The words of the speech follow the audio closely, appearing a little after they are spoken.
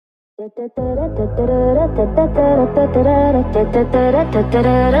I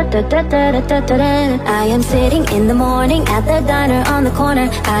am sitting in the morning at the diner on the corner.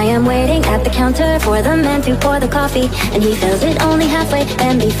 I am waiting at the counter for the man to pour the coffee, and he fills it only halfway.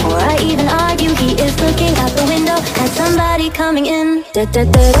 And before I even argue, he is looking out the window at somebody coming in.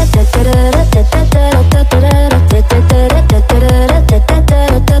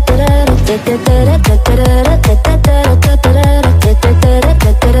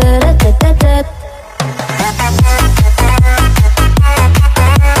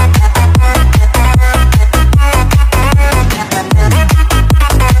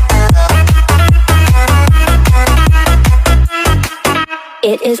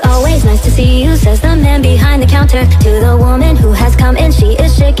 It is always nice to see you, says the man behind the counter to the woman who has come in. She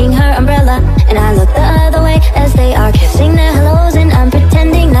is shaking her umbrella, and I look the other way as they are kissing their hellos, and I'm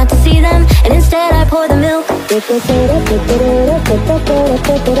pretending not to see them, and instead I pour the milk.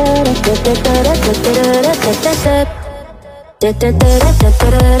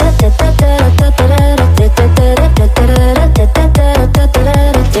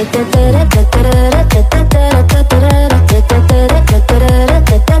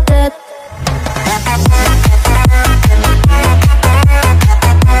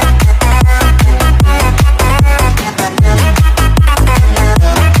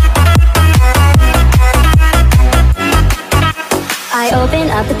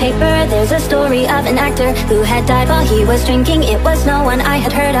 The paper, there's a story of an actor who had died while he was drinking. It was no one I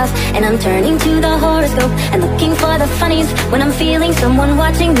had heard of, and I'm turning to the horoscope and looking for the funnies when I'm feeling someone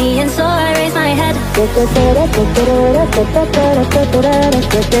watching me, and so I raise my head.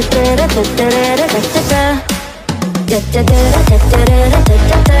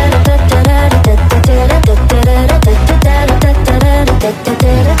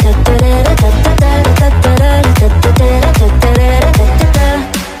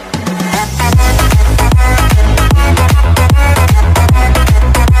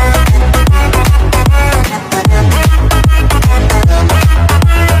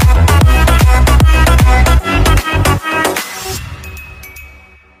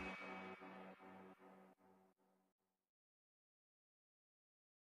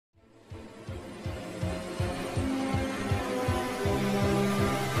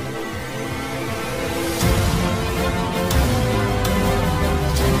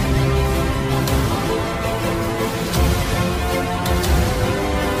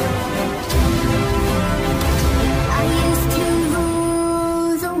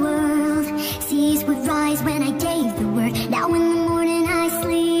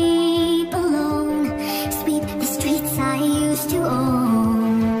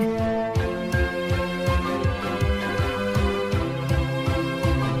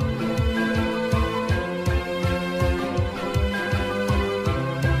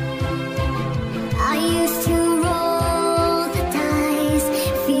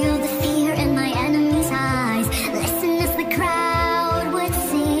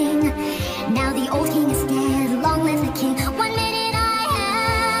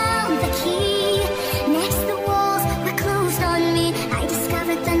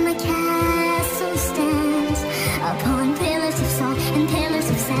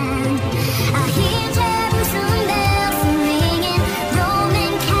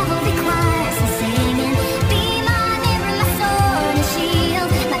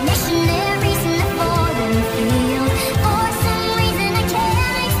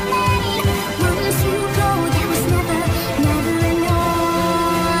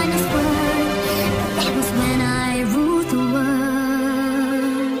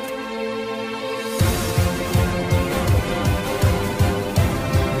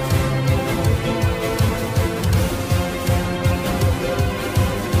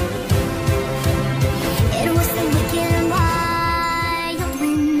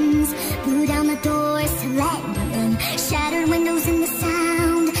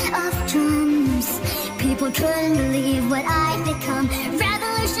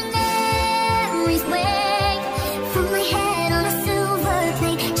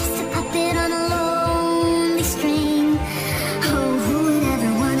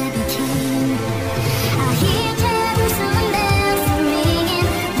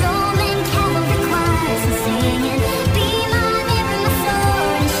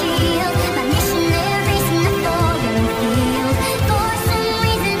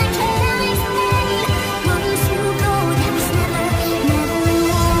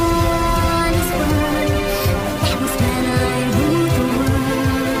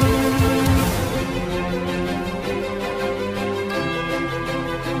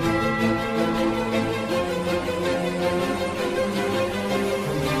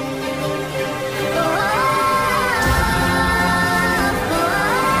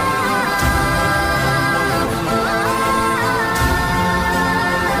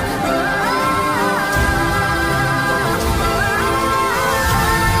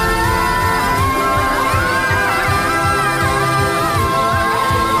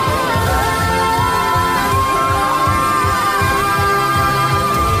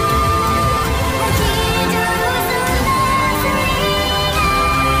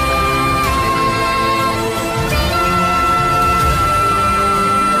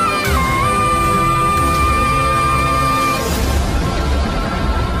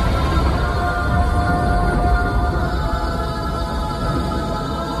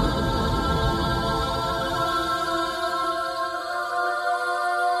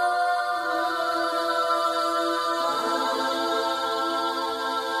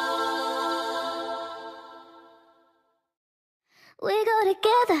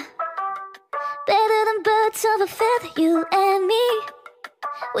 birds of a feather, you and me.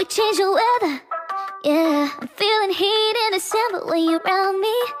 We change the weather, yeah. I'm feeling heat in December when you're around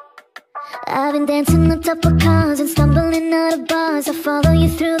me. I've been dancing on top of cars and stumbling out of bars. I follow you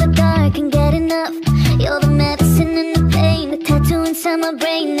through the dark and get enough. You're the medicine and the pain, the tattoo inside my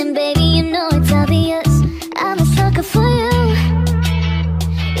brain. And baby, you know it's obvious, I'm a sucker for you.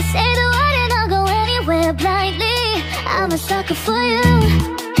 You say the word and I'll go anywhere blindly. I'm a sucker for you,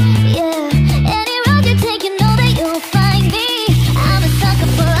 yeah. Any road you take, you know that you'll find me. I'm a sucker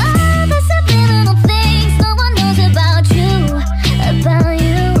for all the subliminal things no one knows about you, about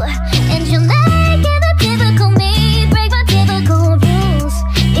you. And you're making the typical me break my typical rules.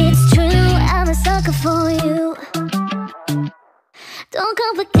 It's true, I'm a sucker for you. Don't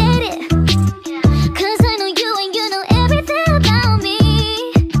complicate it, cause I know you and you know everything about me.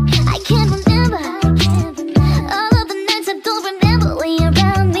 I can't remember all of the nights I don't remember when you're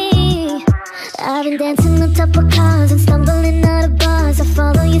around me. I've been dancing on top of cars and stumbling